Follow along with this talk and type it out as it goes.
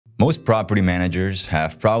Most property managers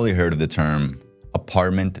have probably heard of the term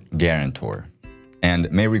apartment guarantor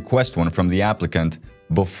and may request one from the applicant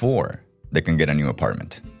before they can get a new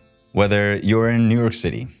apartment. Whether you're in New York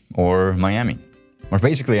City or Miami or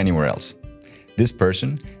basically anywhere else, this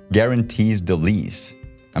person guarantees the lease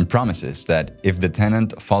and promises that if the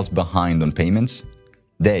tenant falls behind on payments,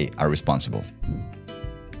 they are responsible.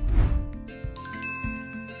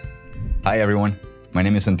 Hi everyone, my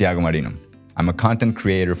name is Santiago Marino. I'm a content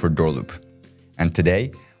creator for DoorLoop, and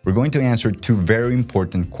today we're going to answer two very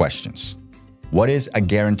important questions. What is a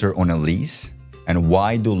guarantor on a lease, and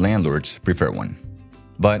why do landlords prefer one?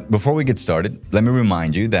 But before we get started, let me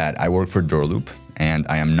remind you that I work for DoorLoop and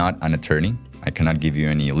I am not an attorney. I cannot give you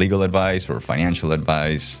any legal advice or financial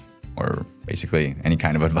advice or basically any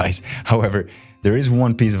kind of advice. However, there is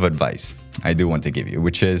one piece of advice I do want to give you,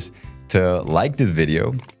 which is to like this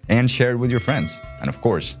video and share it with your friends. And of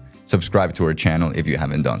course, subscribe to our channel if you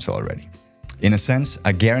haven't done so already. In a sense,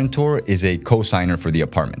 a guarantor is a co-signer for the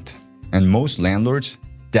apartment. And most landlords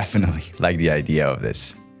definitely like the idea of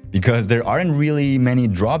this because there aren't really many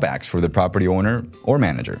drawbacks for the property owner or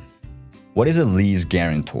manager. What is a lease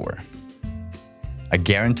guarantor? A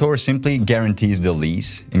guarantor simply guarantees the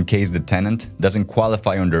lease in case the tenant doesn't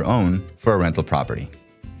qualify on their own for a rental property.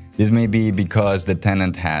 This may be because the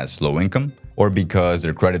tenant has low income or because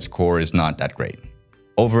their credit score is not that great.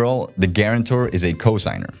 Overall, the guarantor is a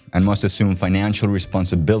co-signer and must assume financial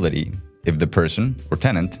responsibility if the person or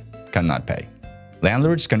tenant cannot pay.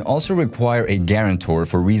 Landlords can also require a guarantor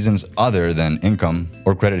for reasons other than income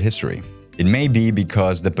or credit history. It may be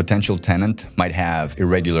because the potential tenant might have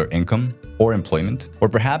irregular income or employment, or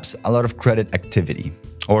perhaps a lot of credit activity,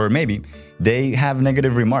 or maybe they have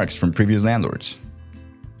negative remarks from previous landlords.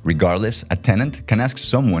 Regardless, a tenant can ask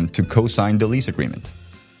someone to co-sign the lease agreement.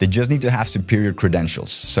 They just need to have superior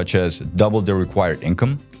credentials, such as double their required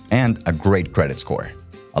income and a great credit score.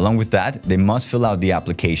 Along with that, they must fill out the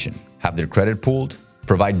application, have their credit pulled,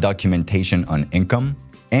 provide documentation on income,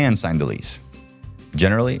 and sign the lease.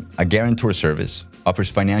 Generally, a guarantor service offers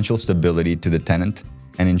financial stability to the tenant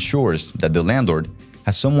and ensures that the landlord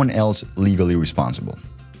has someone else legally responsible.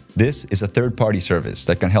 This is a third-party service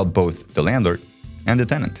that can help both the landlord and the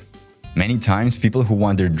tenant. Many times, people who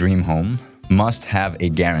want their dream home must have a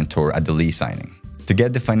guarantor at the lease signing to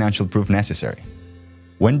get the financial proof necessary.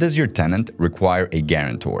 When does your tenant require a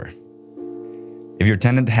guarantor? If your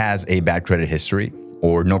tenant has a bad credit history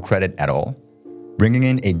or no credit at all, bringing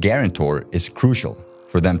in a guarantor is crucial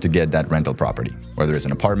for them to get that rental property, whether it's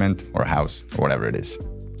an apartment or a house or whatever it is.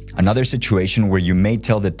 Another situation where you may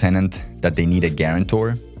tell the tenant that they need a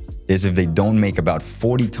guarantor is if they don't make about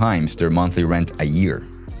 40 times their monthly rent a year.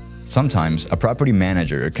 Sometimes a property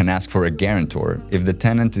manager can ask for a guarantor if the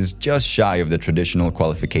tenant is just shy of the traditional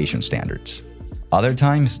qualification standards. Other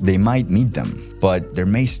times they might meet them, but there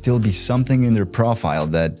may still be something in their profile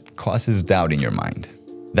that causes doubt in your mind.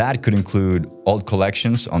 That could include old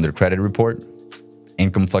collections on their credit report,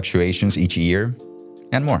 income fluctuations each year,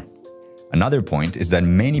 and more. Another point is that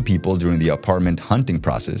many people during the apartment hunting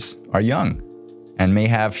process are young and may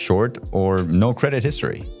have short or no credit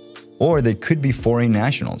history. Or they could be foreign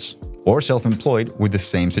nationals or self-employed with the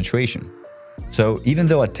same situation. So even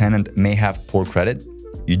though a tenant may have poor credit,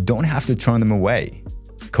 you don't have to turn them away.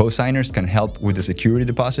 Co-signers can help with the security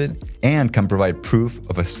deposit and can provide proof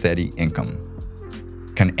of a steady income.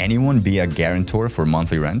 Can anyone be a guarantor for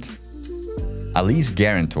monthly rent? A lease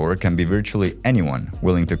guarantor can be virtually anyone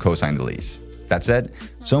willing to co-sign the lease. That said,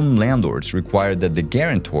 some landlords require that the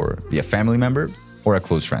guarantor be a family member or a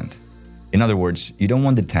close friend. In other words, you don't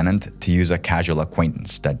want the tenant to use a casual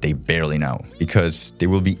acquaintance that they barely know, because they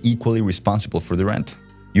will be equally responsible for the rent.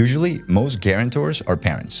 Usually, most guarantors are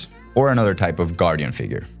parents or another type of guardian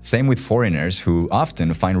figure. Same with foreigners who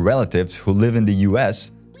often find relatives who live in the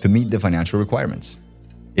US to meet the financial requirements.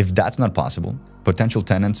 If that's not possible, potential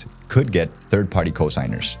tenants could get third-party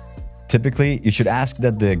co-signers. Typically, you should ask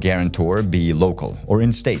that the guarantor be local or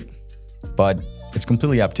in-state, but it's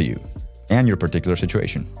completely up to you and your particular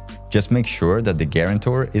situation. Just make sure that the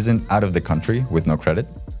guarantor isn't out of the country with no credit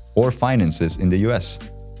or finances in the US.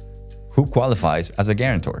 Who qualifies as a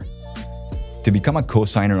guarantor? To become a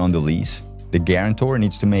co-signer on the lease, the guarantor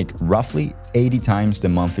needs to make roughly 80 times the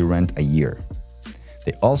monthly rent a year.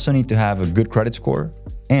 They also need to have a good credit score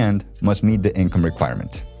and must meet the income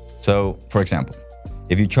requirement. So, for example,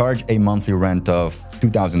 if you charge a monthly rent of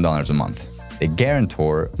 $2,000 a month, the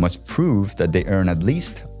guarantor must prove that they earn at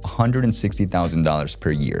least $160,000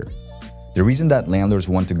 per year. The reason that landlords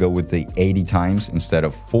want to go with the 80 times instead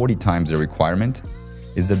of 40 times the requirement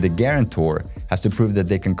is that the guarantor has to prove that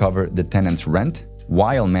they can cover the tenant's rent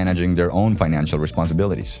while managing their own financial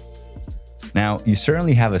responsibilities. Now, you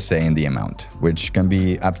certainly have a say in the amount, which can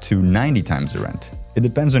be up to 90 times the rent. It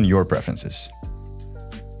depends on your preferences.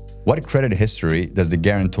 What credit history does the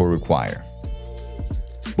guarantor require?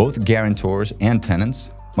 Both guarantors and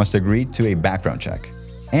tenants must agree to a background check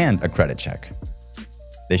and a credit check.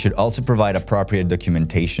 They should also provide appropriate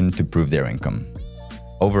documentation to prove their income.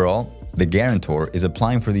 Overall, the guarantor is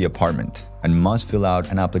applying for the apartment and must fill out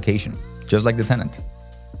an application, just like the tenant.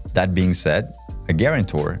 That being said, a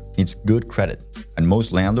guarantor needs good credit, and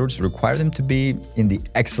most landlords require them to be in the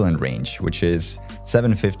excellent range, which is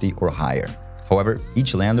 750 or higher. However,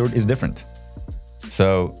 each landlord is different.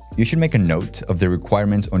 So, you should make a note of the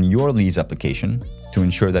requirements on your lease application to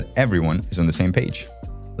ensure that everyone is on the same page.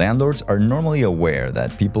 Landlords are normally aware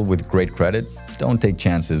that people with great credit don't take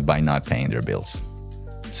chances by not paying their bills.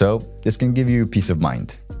 So, this can give you peace of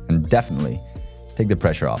mind and definitely take the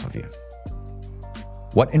pressure off of you.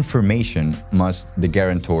 What information must the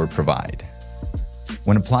guarantor provide?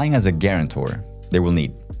 When applying as a guarantor, they will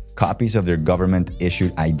need copies of their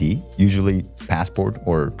government-issued ID, usually passport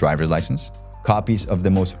or driver's license, copies of the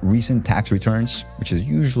most recent tax returns, which is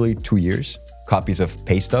usually 2 years, copies of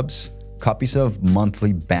pay stubs, copies of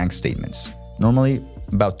monthly bank statements, normally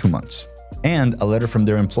about 2 months, and a letter from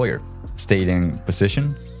their employer stating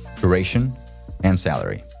position, duration, and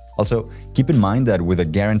salary. Also, keep in mind that with a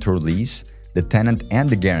guarantor lease, the tenant and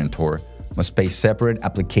the guarantor must pay separate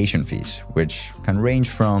application fees, which can range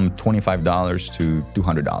from $25 to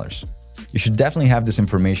 $200. You should definitely have this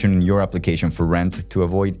information in your application for rent to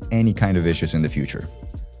avoid any kind of issues in the future.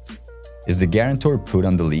 Is the guarantor put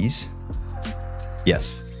on the lease?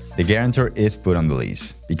 Yes, the guarantor is put on the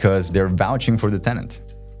lease because they're vouching for the tenant.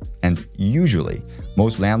 And usually,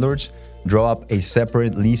 most landlords draw up a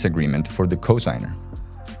separate lease agreement for the cosigner.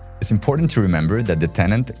 It's important to remember that the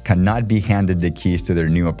tenant cannot be handed the keys to their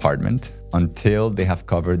new apartment until they have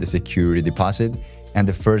covered the security deposit and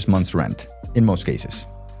the first month's rent, in most cases.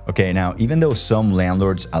 Okay, now, even though some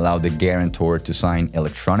landlords allow the guarantor to sign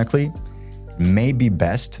electronically, it may be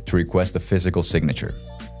best to request a physical signature.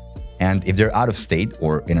 And if they're out of state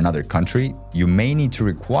or in another country, you may need to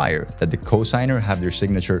require that the cosigner have their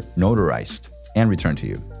signature notarized and returned to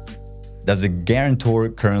you. Does the guarantor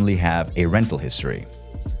currently have a rental history?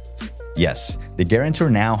 Yes, the guarantor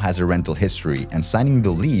now has a rental history, and signing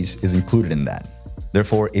the lease is included in that.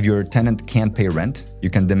 Therefore, if your tenant can't pay rent, you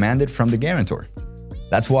can demand it from the guarantor.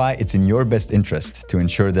 That's why it's in your best interest to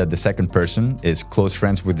ensure that the second person is close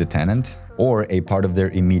friends with the tenant or a part of their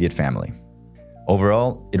immediate family.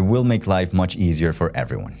 Overall, it will make life much easier for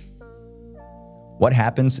everyone. What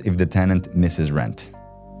happens if the tenant misses rent?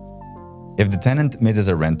 If the tenant misses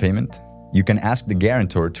a rent payment, you can ask the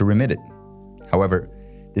guarantor to remit it. However,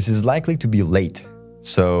 this is likely to be late,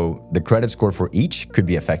 so the credit score for each could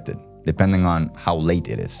be affected, depending on how late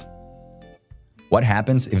it is. What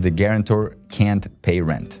happens if the guarantor can't pay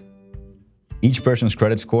rent? Each person's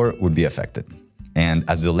credit score would be affected, and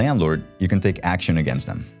as the landlord, you can take action against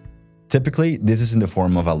them. Typically, this is in the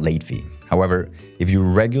form of a late fee. However, if you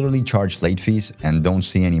regularly charge late fees and don't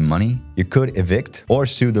see any money, you could evict or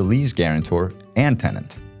sue the lease guarantor and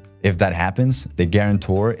tenant. If that happens, the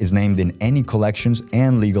guarantor is named in any collections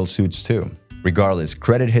and legal suits too. Regardless,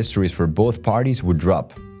 credit histories for both parties would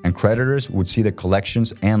drop, and creditors would see the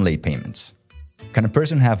collections and late payments. Can a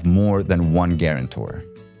person have more than one guarantor?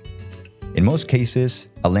 In most cases,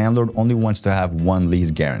 a landlord only wants to have one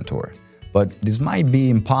lease guarantor, but this might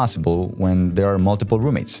be impossible when there are multiple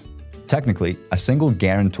roommates. Technically, a single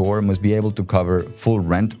guarantor must be able to cover full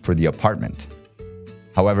rent for the apartment.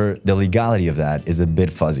 However, the legality of that is a bit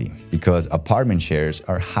fuzzy because apartment shares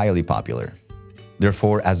are highly popular.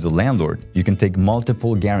 Therefore, as the landlord, you can take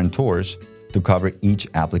multiple guarantors to cover each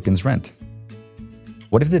applicant's rent.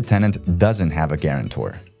 What if the tenant doesn't have a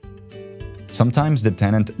guarantor? Sometimes the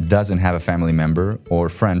tenant doesn't have a family member or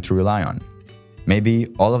friend to rely on.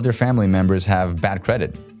 Maybe all of their family members have bad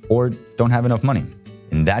credit or don't have enough money.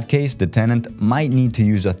 In that case, the tenant might need to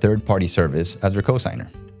use a third-party service as their cosigner.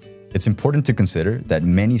 It's important to consider that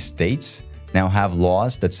many states now have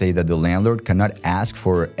laws that say that the landlord cannot ask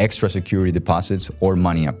for extra security deposits or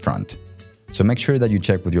money up front. So make sure that you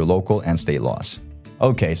check with your local and state laws.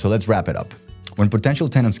 Okay, so let's wrap it up. When potential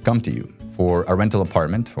tenants come to you for a rental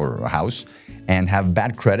apartment or a house and have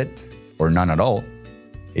bad credit or none at all,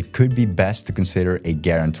 it could be best to consider a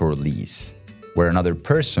guarantor lease, where another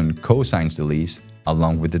person co-signs the lease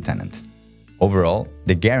along with the tenant. Overall,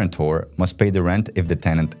 the guarantor must pay the rent if the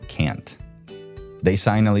tenant can't. They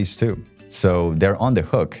sign a lease too, so they're on the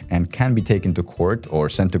hook and can be taken to court or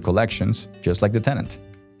sent to collections, just like the tenant.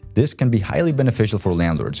 This can be highly beneficial for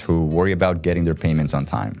landlords who worry about getting their payments on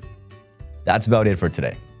time. That's about it for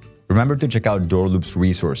today. Remember to check out DoorLoop's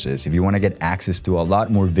resources if you want to get access to a lot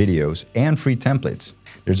more videos and free templates.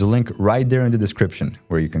 There's a link right there in the description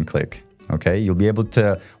where you can click. Okay, you'll be able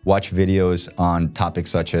to watch videos on topics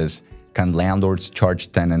such as can landlords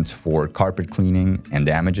charge tenants for carpet cleaning and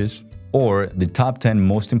damages, or the top 10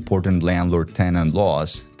 most important landlord-tenant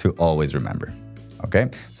laws to always remember. Okay,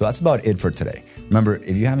 so that's about it for today. Remember,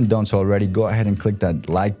 if you haven't done so already, go ahead and click that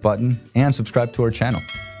like button and subscribe to our channel.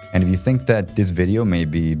 And if you think that this video may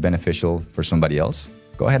be beneficial for somebody else,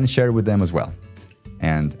 go ahead and share it with them as well.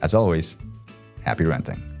 And as always, happy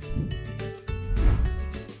renting.